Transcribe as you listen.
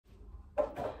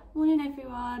Morning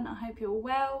everyone, I hope you're all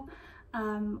well.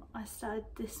 I started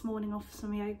this morning off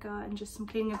some yoga and just some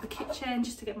cleaning of the kitchen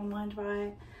just to get my mind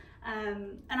right.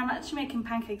 And I'm actually making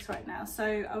pancakes right now,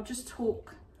 so I'll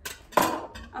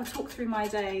talk through my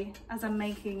day as I'm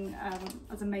making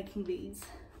these.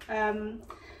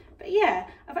 But yeah,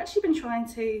 I've actually been trying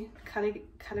to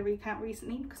calorie count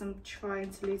recently because I'm trying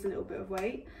to lose a little bit of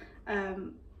weight,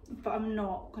 but I'm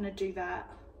not gonna do that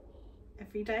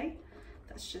every day.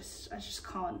 I just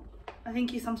can't. I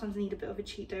think you sometimes need a bit of a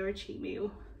cheat day or a cheat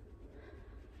meal,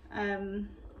 and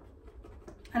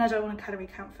I don't want to calorie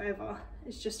count forever.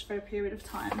 It's just for a period of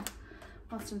time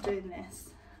whilst I'm doing this.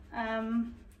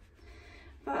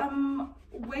 But I'm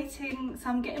waiting, so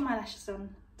I'm getting my lashes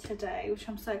done today, which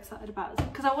I'm so excited about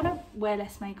because I want to wear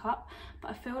less makeup,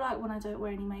 but I feel like when I don't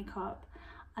wear any makeup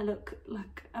I look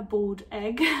like a bald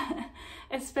egg,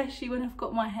 especially when I've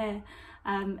got my hair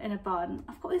in a bun.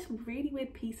 I've got this really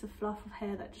weird piece of fluff of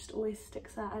hair that just always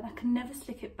sticks out, and I can never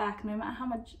slick it back no matter how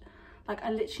much. Like,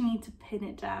 I literally need to pin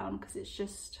it down because it's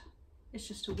just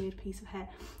a weird piece of hair.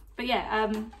 But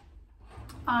yeah, so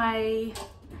I'm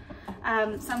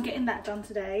getting that done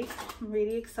today. I'm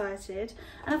really excited,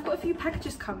 and I've got a few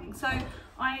packages coming. So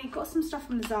I got some stuff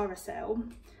from the Zara sale.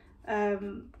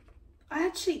 So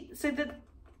the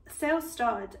sale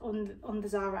started on the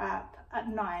Zara app at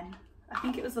 9. I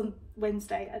think it was on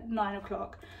Wednesday at 9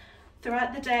 o'clock.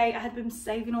 Throughout the day I had been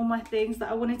saving all my things that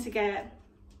I wanted to get,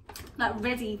 like,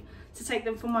 ready to take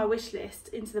them from my wish list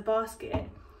into the basket,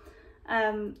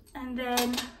 and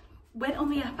then went on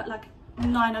the app at like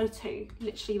 9:02,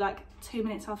 literally like 2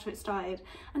 minutes after it started,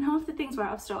 and half the things were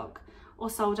out of stock or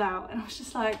sold out, and I was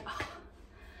just like, oh.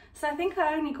 So I think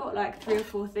I only got like 3 or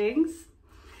 4 things,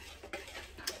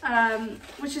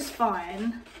 which is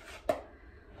fine,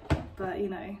 but you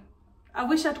know, I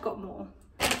wish I'd got more,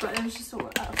 but it was just all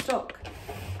out of stock.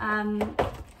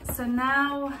 So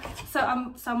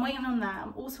I'm waiting on that.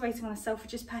 I'm also waiting on a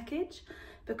Selfridges package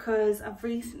because I've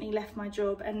recently left my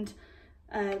job, and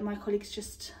my colleagues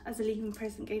just, as a leaving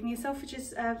present, gave me a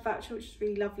Selfridges voucher, which is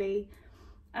really lovely.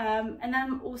 And then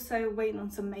I'm also waiting on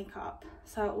some makeup.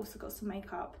 So I also got some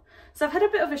makeup. So I've had a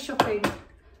bit of a shopping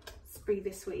spree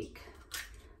this week.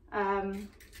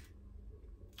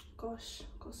 Gosh,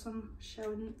 got some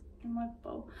shell in my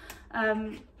bowl.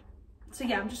 So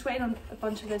yeah, I'm just waiting on a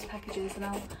bunch of those packages, and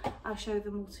I'll show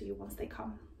them all to you once they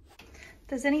come.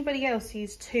 Does anybody else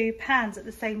use 2 pans at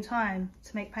the same time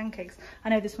to make pancakes? I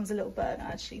know this one's a little burnt. I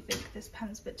actually think this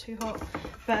pan's a bit too hot,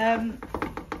 but oh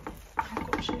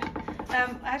gosh,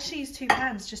 yeah. I actually use 2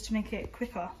 pans just to make it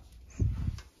quicker.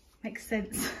 Makes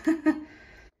sense. So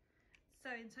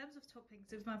in terms of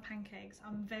toppings with my pancakes,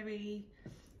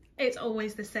 it's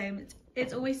always the same.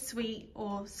 It's always sweet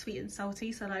or sweet and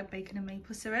salty, so like bacon and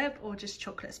maple syrup, or just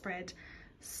chocolate spread.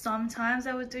 Sometimes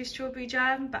I would do strawberry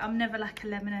jam, but I'm never like a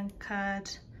lemon and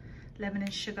curd, lemon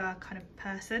and sugar kind of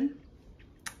person.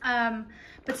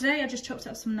 But today I just chopped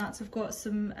up some nuts. I've got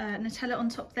some Nutella on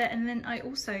top there, and then I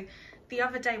also, the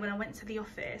other day when I went to the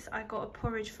office, I got a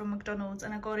porridge from McDonald's,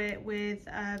 and I got it with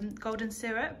golden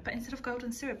syrup, but instead of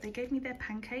golden syrup they gave me their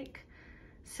pancake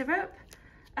syrup.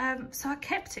 So I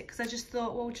kept it because I just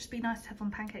thought, well, it'll just be nice to have on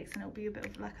pancakes, and it'll be a bit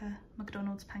of like a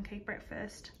McDonald's pancake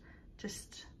breakfast,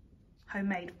 just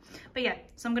homemade. But yeah,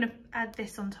 so I'm gonna add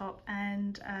this on top,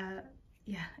 and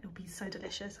yeah, it'll be so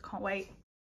delicious. I can't wait.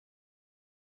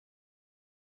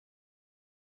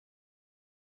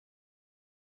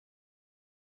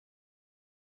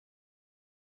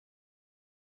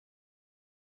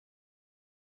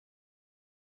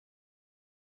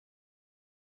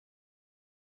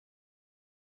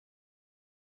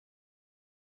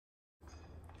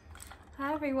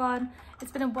 Hi everyone,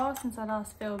 it's been a while since I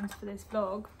last filmed for this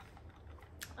vlog,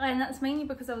 and that's mainly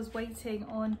because I was waiting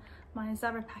on my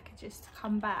Zara packages to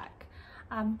come back,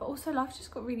 but also life just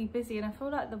got really busy, and I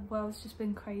feel like the world's just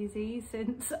been crazy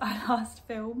since I last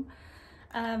filmed.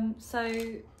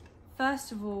 So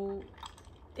first of all,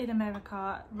 in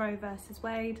America, Roe versus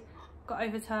Wade got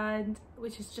overturned,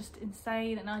 which is just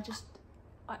insane, and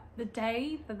the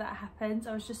day that happened,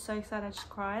 I was just so sad. I just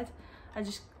cried. I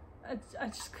just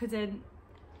couldn't,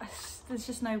 there's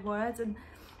just no words. And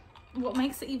what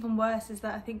makes it even worse is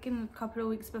that I think in a couple of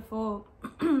weeks before,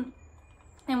 in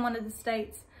one of the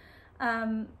states,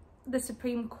 the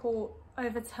Supreme Court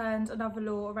overturned another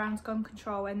law around gun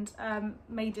control, and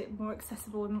made it more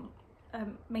accessible,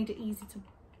 and made it easy to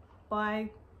buy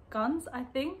guns, I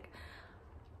think.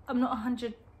 I'm not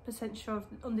 100% sure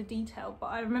on the detail, but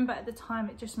I remember at the time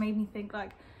it just made me think,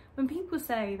 like, when people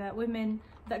say that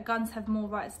guns have more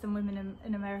rights than women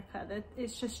in America, that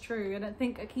it's just true. And I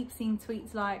think I keep seeing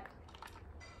tweets like,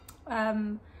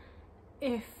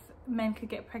 if men could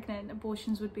get pregnant,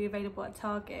 abortions would be available at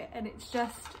Target, and it's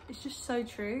just so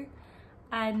true.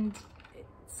 And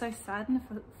it's so sad, and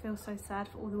I feel so sad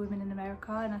for all the women in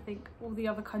America, and I think all the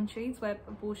other countries where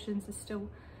abortions are still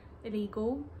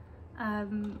illegal.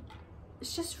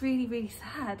 It's just really, really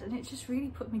sad, and it just really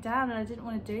put me down, and I didn't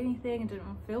want to do anything, I didn't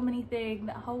want to film anything.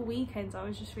 That whole weekend I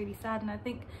was just really sad, and I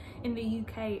think in the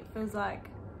UK it feels like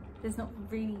there's not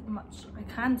really much I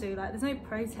can do. Like, there's no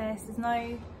protest, there's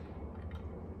no,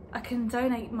 I can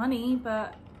donate money,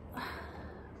 but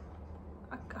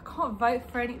I can't vote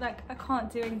for any, like, I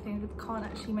can't do anything, I can't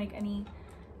actually make any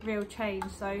real change.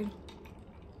 So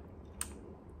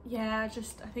yeah,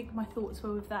 I think my thoughts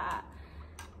were with that.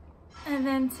 And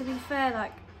then, to be fair,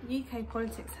 like, UK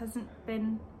politics hasn't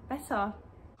been better.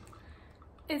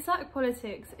 It's like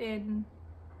politics in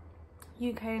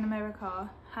UK and America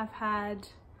have had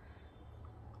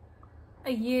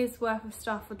a year's worth of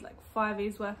stuff, with like 5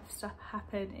 years worth of stuff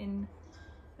happen in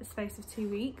the space of 2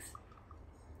 weeks.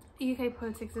 UK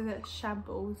politics is a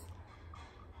shambles.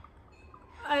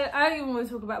 I don't even want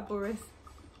to talk about Boris.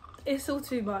 It's all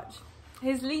too much.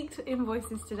 His leaked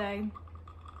invoices today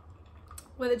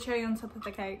were the cherry on top of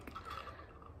the cake,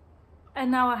 and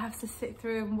now I have to sit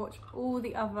through and watch all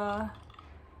the other,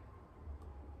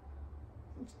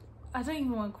 I don't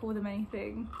even want to call them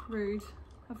anything rude,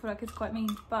 I feel like it's quite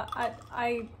mean, but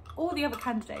all the other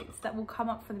candidates that will come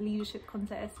up for the leadership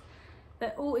contest,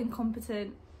 they're all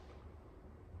incompetent.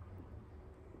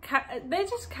 They're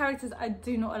just characters I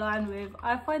do not align with.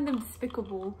 I find them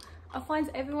despicable. I find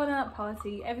everyone in that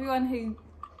party, everyone who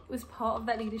was part of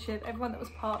that leadership, everyone that was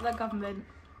part of that government,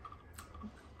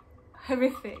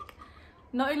 horrific.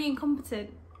 Not only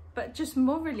incompetent, but just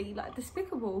morally, like,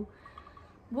 despicable.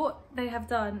 What they have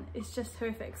done is just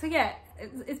horrific. So yeah,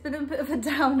 it's been a bit of a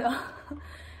downer.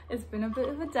 It's been a bit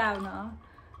of a downer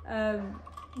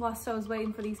whilst I was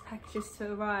waiting for these packages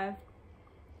to arrive.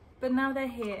 But now they're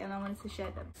here and I wanted to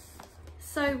share them.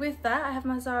 So with that, I have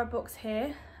my Zara box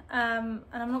here. And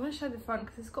I'm not going to show the front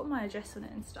because it's got my address on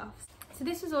it and stuff. So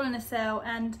this was all in a sale,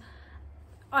 and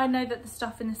I know that the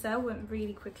stuff in the sale went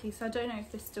really quickly, so I don't know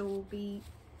if this still will be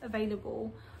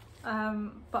available,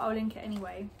 but I'll link it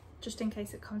anyway, just in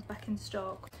case it comes back in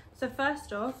stock. So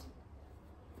first off,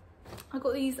 I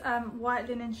got these white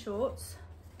linen shorts.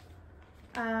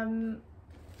 They're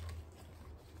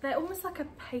almost like a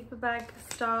paper bag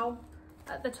style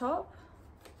at the top,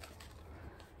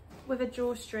 with a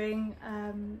drawstring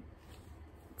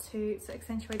to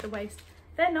accentuate the waist.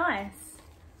 They're nice.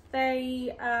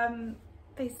 They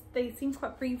seem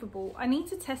quite breathable. I need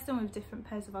to test them with different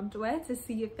pairs of underwear to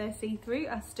see if they're see-through.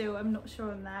 I'm not sure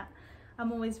on that.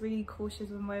 I'm always really cautious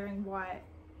when wearing white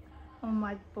on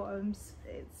my bottoms.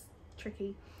 It's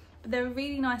tricky. But they're a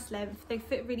really nice length. They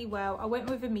fit really well. I went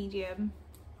with a medium.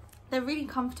 They're really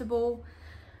comfortable.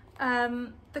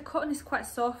 The cotton is quite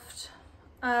soft.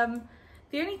 The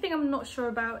only thing I'm not sure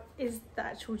about is the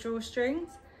actual drawstrings.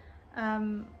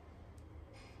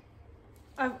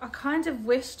 I kind of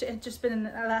wished it had just been an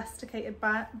elasticated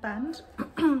band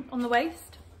on the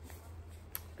waist,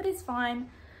 but it's fine.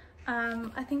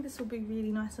 I think this will be really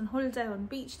nice on holiday, on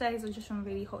beach days, or just on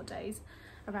really hot days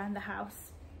around the house.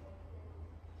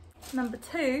 Number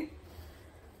two,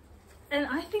 and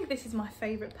I think this is my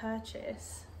favourite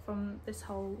purchase from this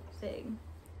whole thing,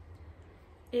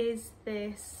 is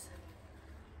this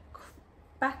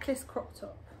backless crop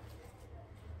top.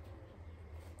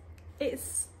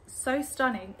 It's so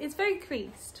stunning. It's very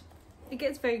creased. It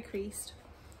gets very creased,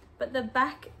 but the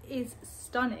back is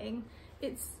stunning.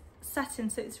 It's satin,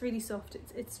 so it's really soft.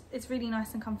 It's really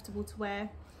nice and comfortable to wear.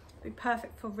 It'd be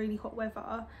perfect for really hot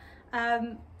weather.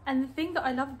 And the thing that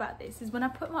I love about this is when I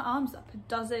put my arms up, it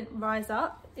doesn't rise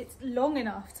up. It's long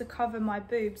enough to cover my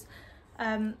boobs,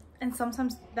 and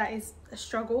sometimes that is a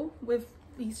struggle with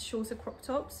these shorter crop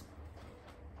tops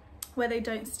where they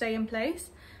don't stay in place,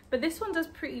 but this one does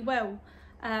pretty well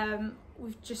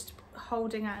with just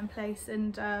holding out in place,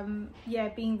 and yeah,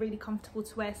 being really comfortable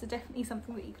to wear. So definitely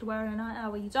something that you could wear on a night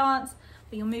out where you dance,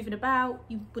 where you're moving about.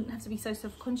 You wouldn't have to be so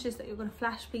self-conscious that you're going to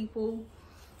flash people.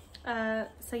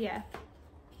 So yeah,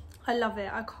 I love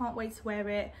it. I can't wait to wear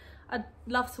it. I'd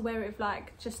love to wear it with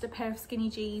like just a pair of skinny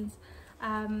jeans,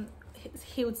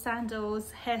 heeled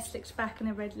sandals, hair slicked back and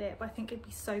a red lip. I think it'd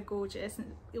be so gorgeous,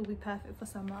 and it'll be perfect for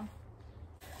summer.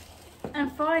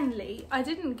 And finally, I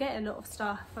didn't get a lot of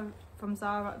stuff from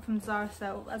Zara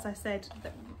sale. As I said,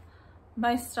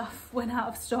 most stuff went out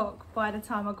of stock by the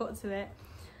time I got to it.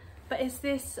 But it's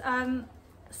this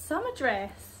summer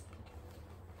dress.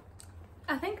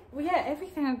 I think, well, yeah,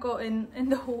 everything I got in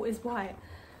the haul is white,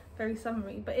 very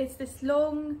summery. But it's this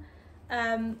long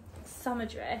summer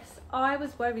dress, I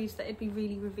was worried that it'd be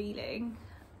really revealing,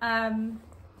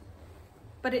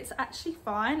 but it's actually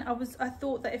fine. I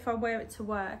thought that if I wear it to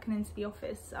work and into the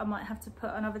office, I might have to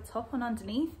put another top on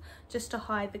underneath just to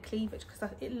hide the cleavage, because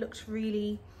it looks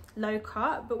really low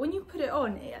cut. But when you put it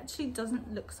on, it actually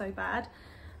doesn't look so bad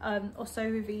or so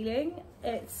revealing.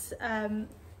 It's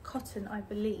cotton, I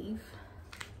believe.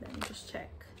 Let me just check.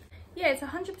 Yeah, it's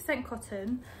 100%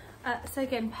 cotton. So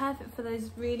again, perfect for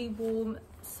those really warm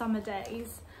summer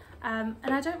days. And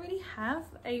I don't really have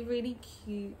a really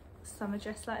cute summer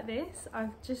dress like this.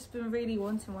 I've just been really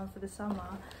wanting one for the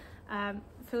summer.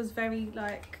 Feels very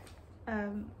like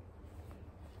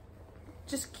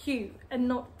just cute and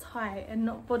not tight and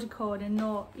not bodycon and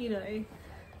not, you know,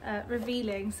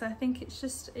 revealing. So I think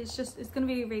it's gonna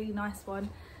be a really nice one.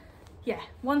 Yeah,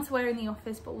 one to wear in the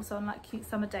office, but also on like cute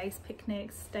summer days,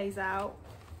 picnics, days out.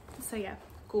 So yeah,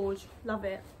 gorge, love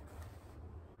it.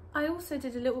 I also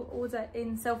did a little order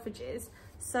in Selfridges.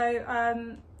 So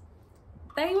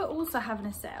they were also having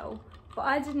a sale, but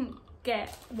I didn't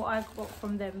get what I got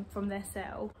from them from their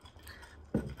sale.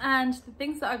 And the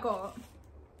things that I got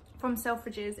from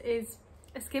Selfridges is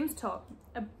a Skims top,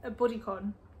 a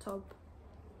bodycon top,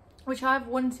 which I've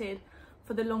wanted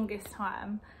for the longest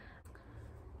time.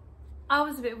 I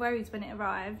was a bit worried when it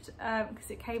arrived because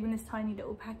it came in this tiny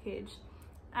little package,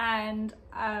 and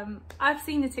I've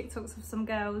seen the TikToks of some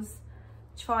girls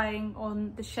trying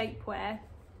on the shapewear,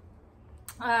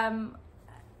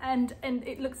 and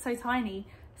it looks so tiny.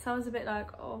 So I was a bit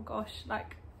like, oh gosh,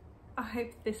 like I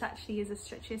hope this actually is as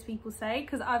stretchy as people say,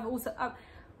 because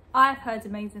I've heard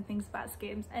amazing things about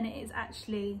Skims, and it is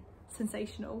actually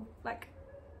sensational. Like,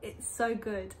 it's so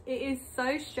good. It is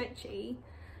so stretchy,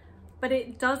 but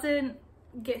it doesn't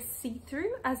get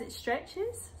see-through as it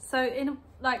stretches. So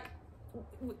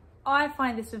I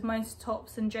find this with most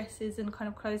tops and dresses and kind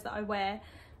of clothes that I wear,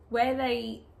 where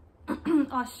they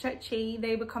are stretchy,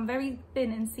 they become very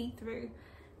thin and see-through.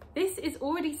 This is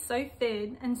already so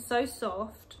thin and so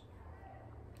soft,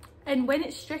 and when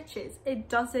it stretches, it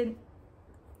doesn't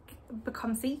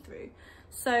become see-through.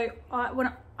 So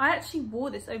when I actually wore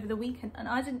this over the weekend, and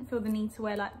I didn't feel the need to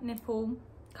wear like nipple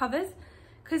covers,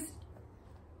 because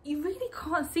you really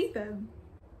can't see them.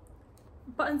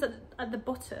 Buttons at the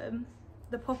bottom,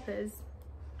 the poppers,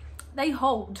 they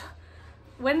hold.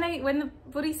 When the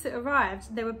bodysuit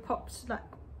arrived, they were popped, like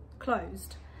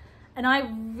closed, and I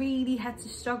really had to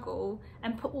struggle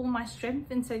and put all my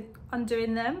strength into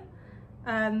undoing them,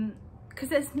 because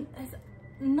there's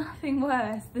nothing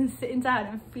worse than sitting down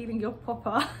and feeling your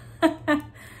popper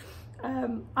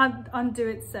undo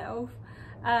itself.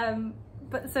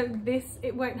 But so this,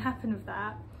 it won't happen with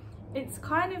that. It's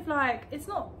kind of like, it's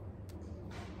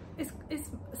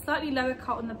slightly lower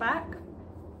cut on the back,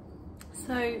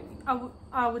 so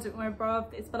I wouldn't wear a bra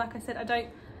with this. But like I said, I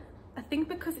think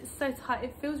because it's so tight,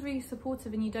 it feels really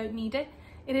supportive and you don't need it.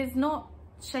 It is not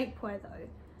shapewear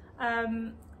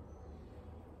though.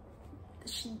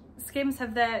 Skims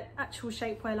have their actual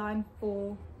shapewear line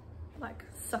for like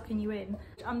sucking you in.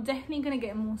 I'm definitely gonna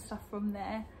get more stuff from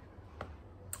there.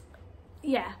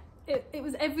 Yeah, it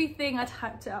was everything I'd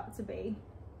hyped it up to be.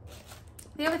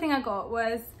 The other thing I got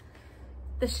was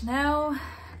the Chanel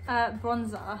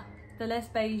bronzer, the less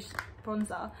beige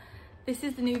bronzer. This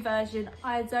is the new version.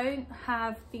 I don't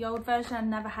have the old version. I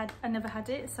never had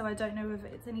it, so I don't know whether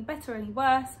it's any better or any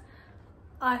worse.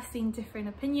 I've seen different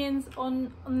opinions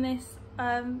on this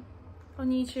on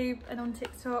YouTube and on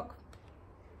TikTok.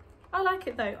 I like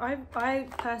it though. I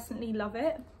personally love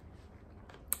it.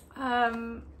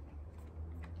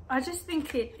 I just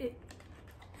think it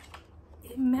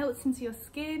melts into your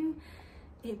skin.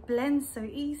 It blends so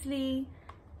easily.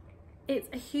 It's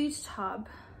a huge tub.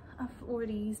 I've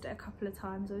already used it a couple of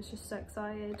times. I was just so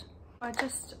excited. I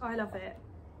love it.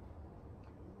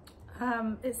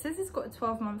 It says it's got a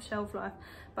 12-month shelf life,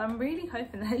 but I'm really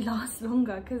hoping that it lasts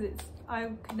longer, because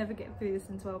I could never get through this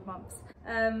in 12 months.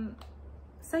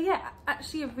 So yeah,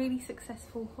 actually a really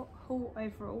successful haul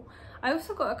overall. I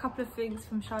also got a couple of things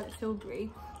from Charlotte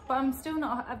Tilbury, but I'm still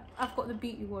not, I've got the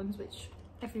beauty ones, which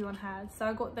everyone has. So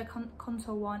I got the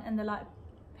contour one and the light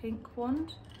pink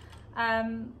wand.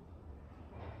 I'm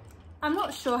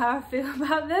not sure how I feel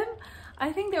about them.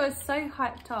 I think they were so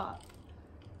hyped up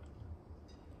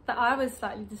that I was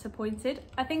slightly disappointed.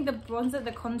 I think the bronzer,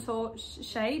 the contour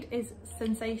shade is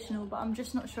sensational, but I'm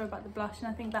just not sure about the blush, and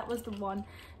I think that was the one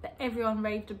that everyone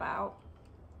raved about.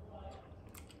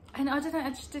 And I don't know, I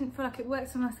just didn't feel like it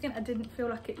worked on my skin. I didn't feel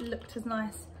like it looked as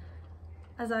nice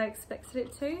as I expected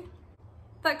it to.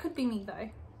 That could be me though.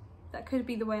 That could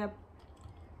be the way I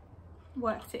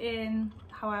worked it in,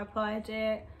 how I applied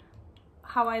it,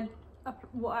 how I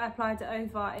what I applied it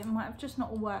over, it might have just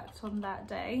not worked on that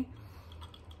day.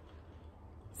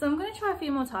 So I'm going to try a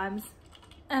few more times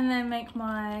and then make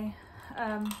my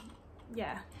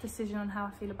yeah, decision on how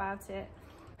I feel about it.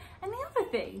 And the other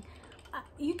thing,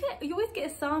 you always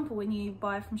get a sample when you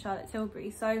buy from Charlotte Tilbury.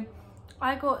 So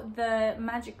I got the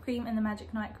Magic Cream and the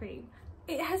Magic Night Cream.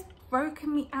 It has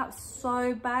broken me out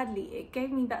so badly. It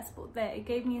gave me that spot there, it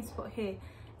gave me a spot here.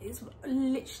 It's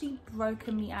literally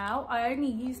broken me out. I only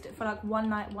used it for like one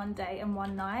night, one day and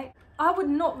one night. I would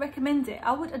not recommend it.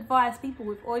 I would advise people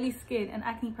with oily skin and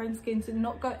acne prone skin to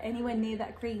not go anywhere near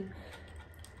that cream,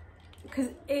 because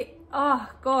it, oh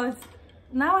god,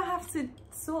 now I have to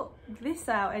sort this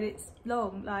out and it's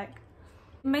long. Like,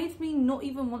 it made me not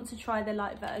even want to try the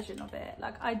light version of it.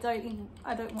 Like, I don't want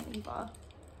either.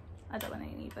 I don't want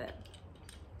any of it.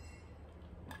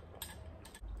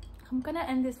 I'm gonna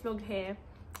end this vlog here.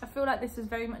 I feel like this was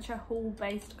very much a haul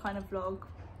based kind of vlog.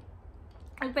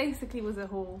 It basically was a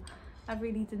haul. I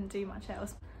really didn't do much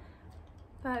else.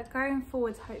 But going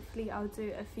forward, hopefully I'll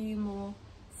do a few more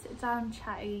sit down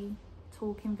chatty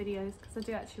talking videos, because I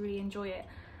do actually really enjoy it.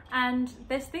 And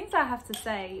there's things I have to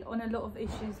say on a lot of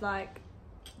issues, like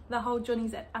the whole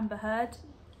Johnny's Amber Heard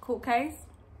court case.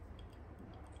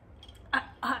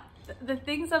 The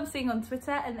things I'm seeing on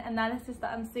Twitter and the analysis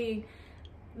that I'm seeing,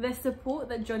 the support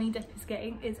that Johnny Depp is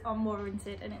getting is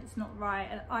unwarranted and it's not right.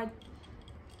 And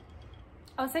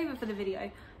I'll save it for the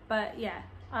video, but yeah,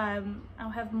 I'll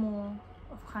have more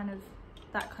of kind of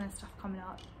that kind of stuff coming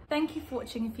up. Thank you for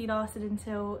watching if you lasted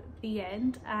until the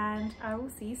end, and I will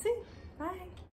see you soon. Bye.